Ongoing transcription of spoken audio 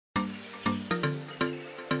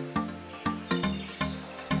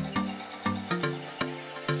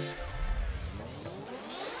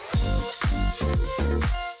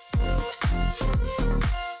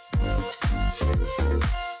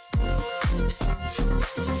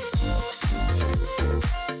Hey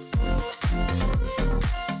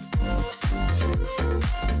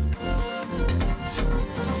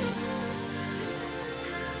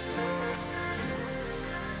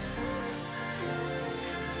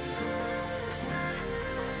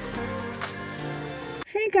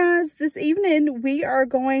guys, this evening we are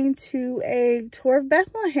going to a tour of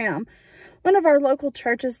Bethlehem. One of our local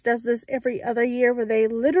churches does this every other year where they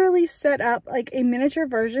literally set up like a miniature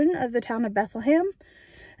version of the town of Bethlehem.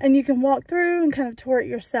 And you can walk through and kind of tour it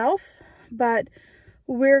yourself. But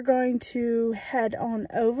we're going to head on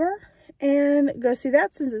over and go see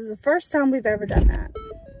that since it's the first time we've ever done that.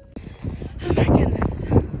 Oh my goodness.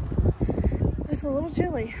 It's a little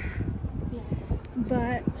chilly.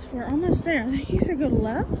 But we're almost there. I think you said go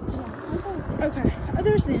left. Okay. Oh,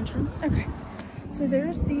 there's the entrance. Okay. So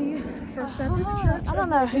there's the First Baptist Church. I don't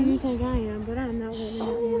know who you think I am, but I'm not waiting.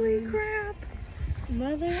 Holy crap.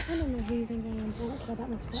 Mother, I don't know who you think I am. I don't care that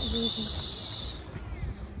much for that reason.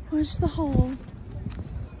 Watch the hole.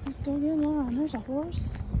 Let's go get in line. There's a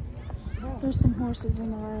horse. Oh. There's some horses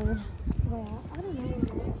in the road. Well, I don't know what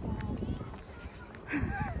it looks like.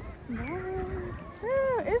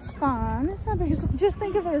 Oh, it's fun. It's not big. Just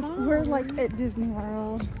think of it as we're like at Disney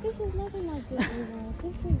World. This is nothing like Disney World.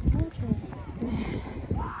 This is nature.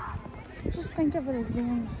 Just think of it as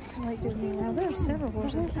being like Disney World. There's several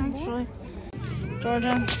horses actually.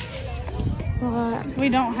 Georgia, we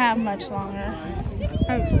don't have much longer.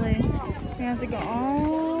 Hopefully. We have to go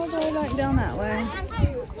all the way back down that way.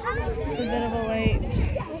 It's a bit of a wait.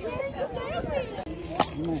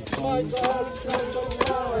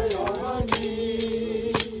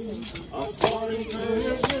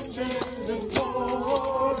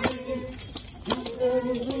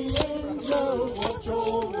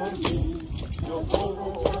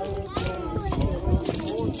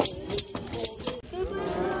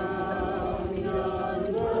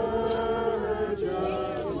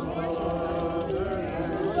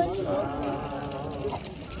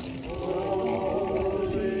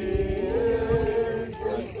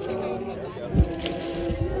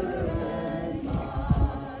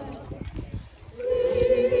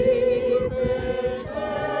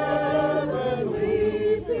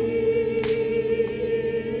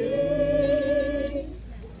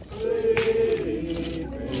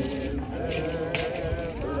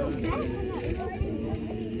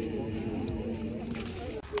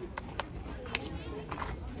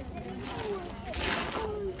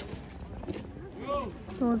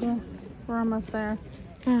 Georgia, we're almost there.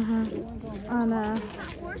 I know.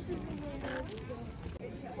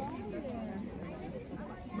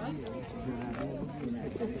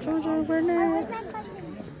 Georgia, we're next.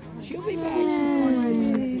 She'll be back.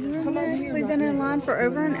 We're next. We've been in line for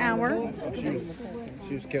over an hour.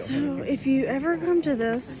 So if you ever come to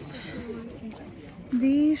this,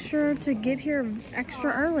 be sure to get here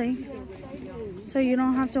extra early so you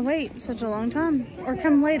don't have to wait such a long time, or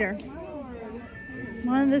come later.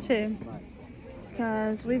 One of the two,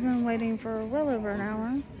 because we've been waiting for well over an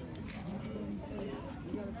hour,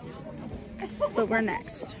 but we're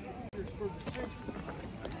next.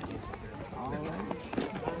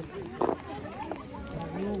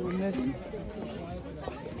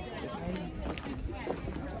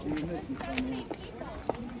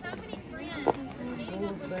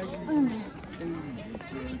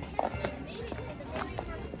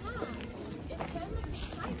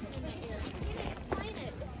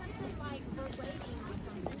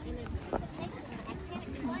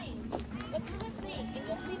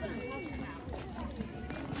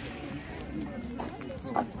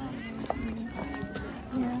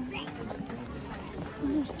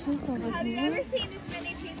 Have you ever seen this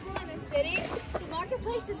many people in the city? The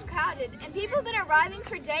marketplace is crowded, and people have been arriving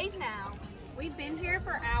for days now. We've been here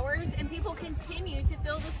for hours, and people continue to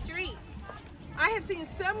fill the streets. I have seen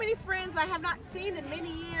so many friends I have not seen in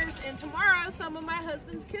many years, and tomorrow some of my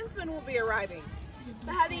husband's kinsmen will be arriving.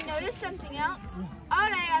 But have you noticed something else? All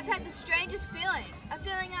day I've had the strangest feeling, a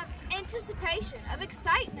feeling of anticipation, of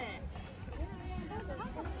excitement.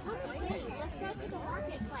 Let's go to the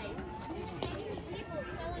marketplace. People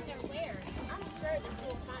selling their wares. I'm sure that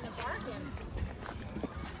we'll find a bargain.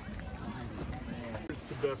 To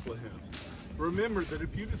Bethlehem. Remember that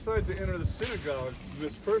if you decide to enter the synagogue, you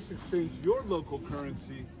must first exchange your local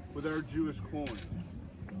currency with our Jewish coins.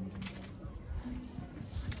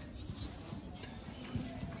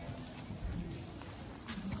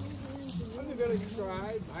 I'm the village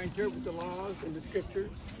scribe. I interpret the laws and the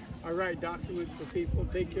scriptures. I write documents for people,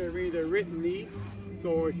 take care of any of their written needs.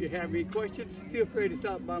 So if you have any questions, feel free to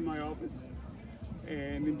stop by my office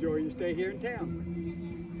and enjoy your stay here in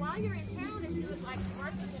town. While you're in town, if you would like to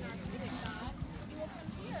work within our synagogue, you will come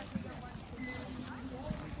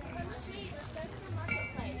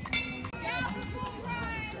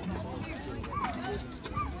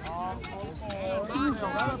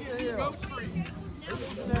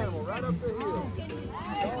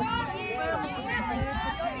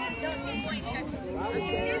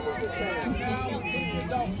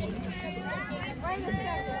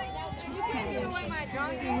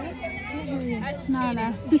No,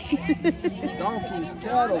 no. Donkeys,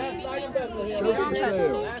 cattle, turkey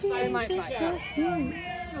sale. I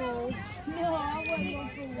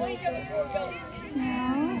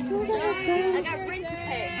got rent to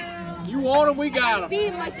pay. You want them, we got them.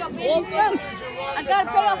 Feed myself. I gotta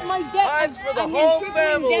pay off my debt. Mine's for the whole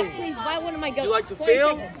family. Debt, please buy one of my goats. You like to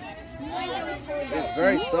feel? It's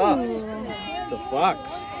very soft. It's a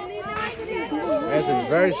fox. Yes, it's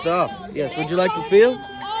very soft. Yes, would you like to feel?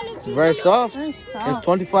 It's very soft. It's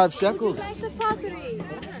 25 shekels. Fabric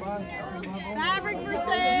for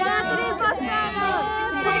sale. Fabric for sale.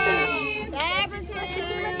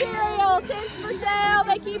 Material. Tents for sale.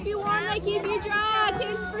 They keep you warm. They keep you dry.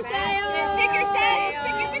 Tents for sale. Pick your sales,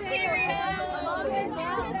 pick your material.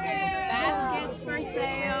 Baskets for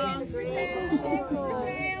sale.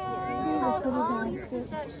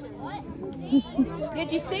 Did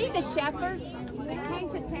you see the shepherds that came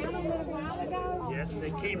to town a little while ago? Yes,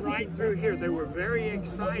 they came right through here. They were very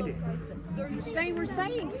excited. They were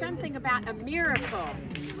saying something about a miracle.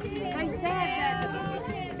 They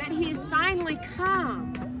said that he has finally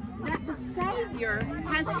come, that the Savior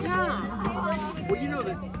has come. Well, you know,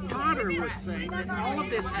 the daughter was saying that all of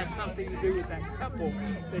this has something to do with that couple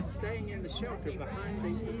that's staying in the shelter behind the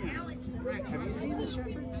inn. Have you seen the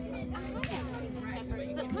shepherds?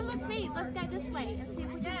 But come with me. Let's go this way and see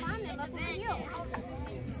if we can find them up on the hill.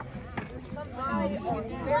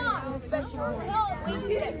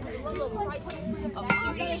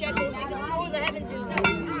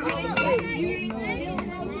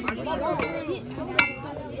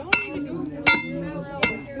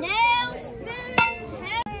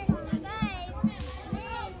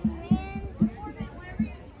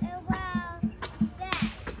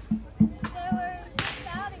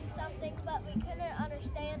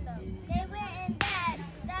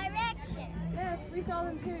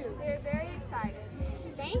 They're very excited.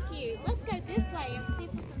 Thank you. Let's go this way and see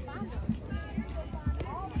if we can find them.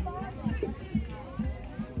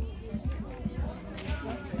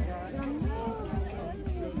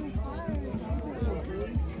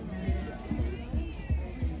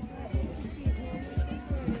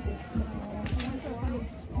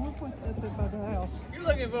 You're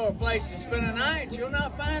looking for a place to spend a night, you'll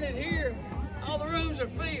not find it here. All the rooms are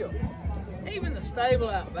filled. Even the stable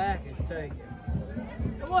out back is taken.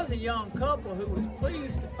 There was a young couple who was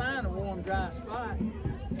pleased to find a warm, dry spot,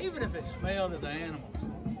 even if it smelled of the animals.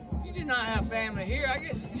 You do not have family here. I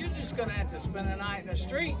guess you're just going to have to spend the night in the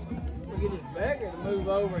street. We'll get this beggar to move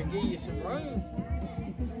over and give you some room.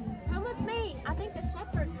 Come with me. I think the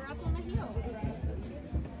shepherds are up on the hill.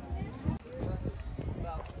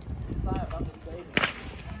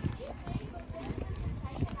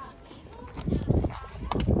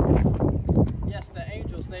 Yes, the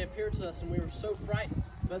angels, they appeared to us and we were so frightened.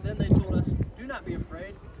 But then they told us, do not be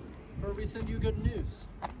afraid, for we send you good news.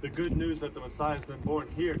 The good news that the Messiah has been born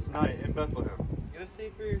here tonight in Bethlehem. Go see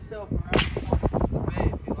for yourself, alright? The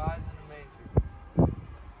babe, he lies in a manger.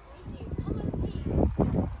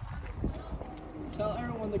 Tell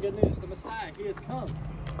everyone the good news, the Messiah, he has come.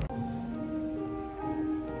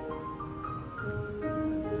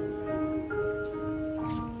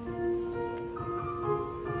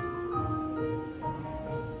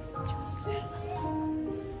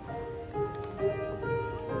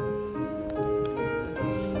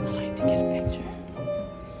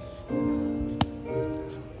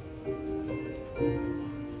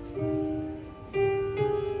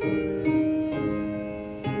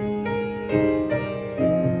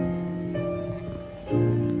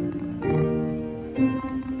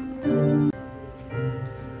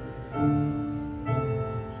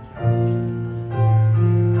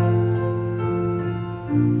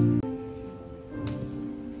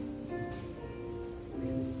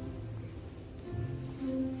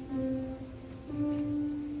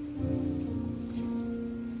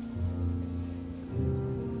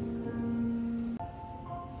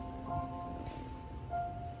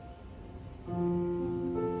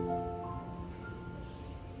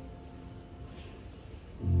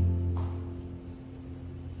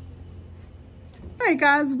 Alright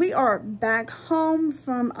guys, we are back home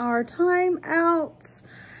from our time out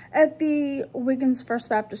at the Wiggins First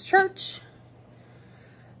Baptist Church.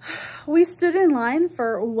 We stood in line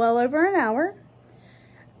for well over an hour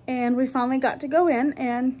and we finally got to go in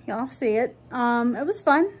and y'all see it. It was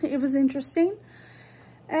fun, it was interesting,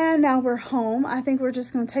 and now we're home. I think we're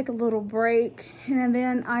just going to take a little break and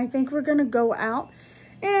then I think we're going to go out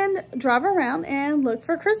and drive around and look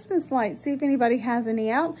for Christmas lights, see if anybody has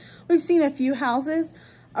any out. We've seen a few houses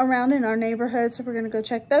around in our neighborhood, so we're gonna go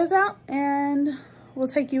check those out and we'll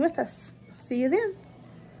take you with us. See you then.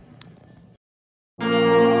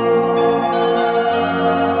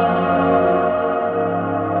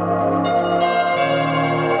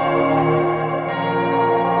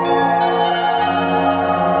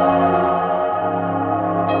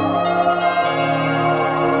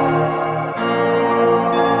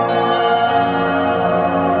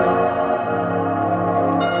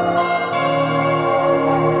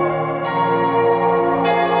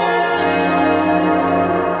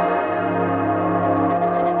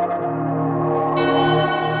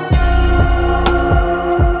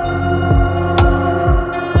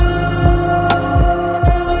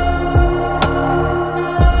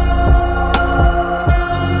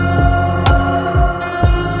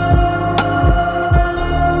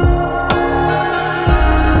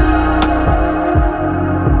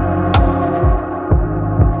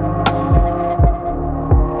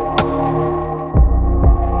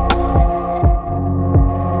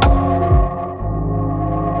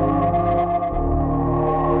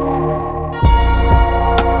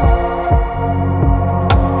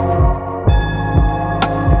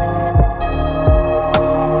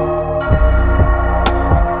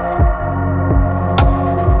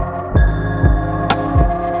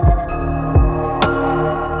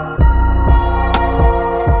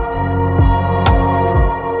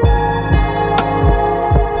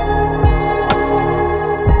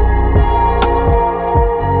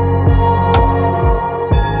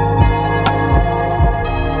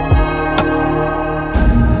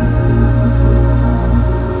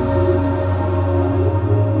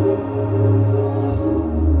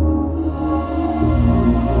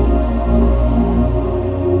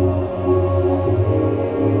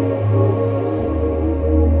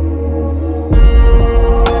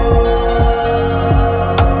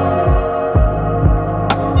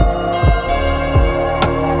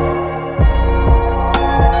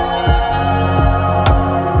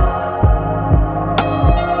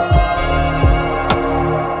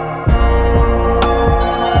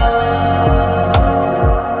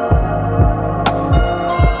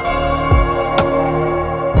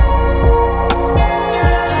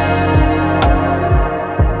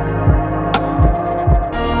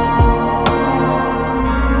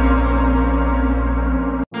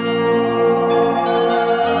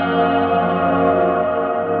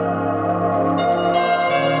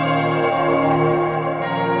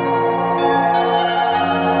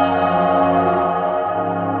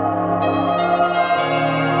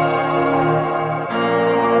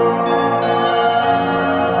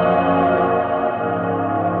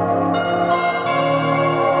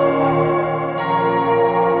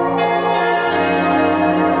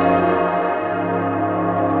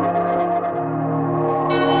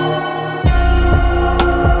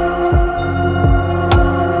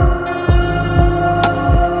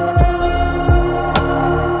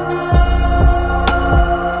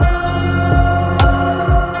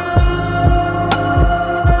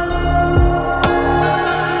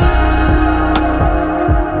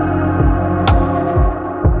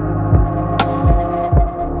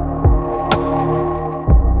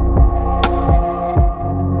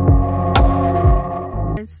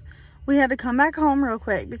 had to come back home real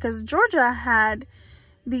quick because Georgia had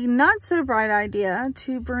the not so bright idea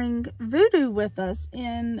to bring VooDoo with us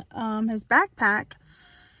in his backpack,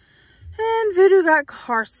 and VooDoo got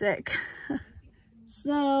car sick.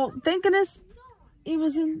 So thank goodness he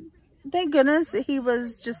was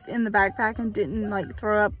just in the backpack and didn't like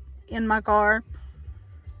throw up in my car.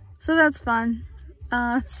 So that's fun.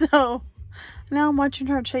 So now I'm watching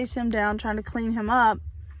her chase him down, trying to clean him up,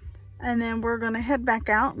 and then we're gonna head back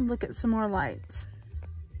out and look at some more lights.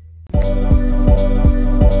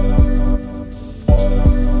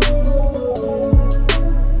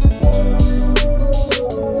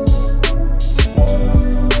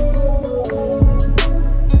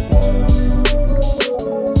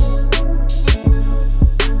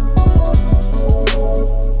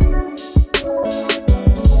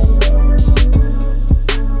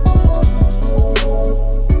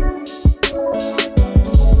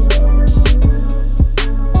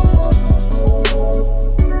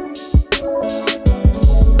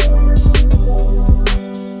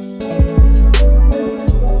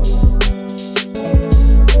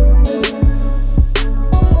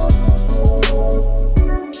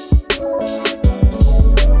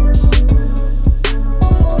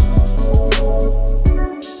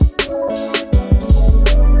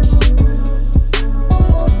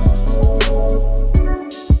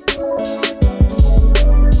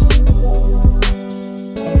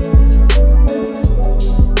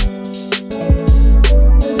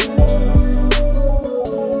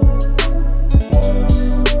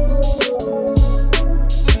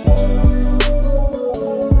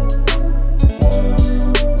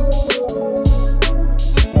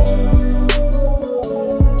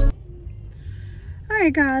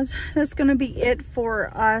 Alright guys, that's going to be it for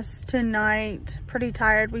us tonight. Pretty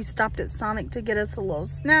tired. We've stopped at Sonic to get us a little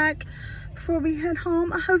snack before we head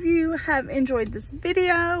home. I hope you have enjoyed this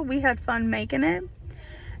video. We had fun making it.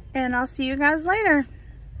 And I'll see you guys later.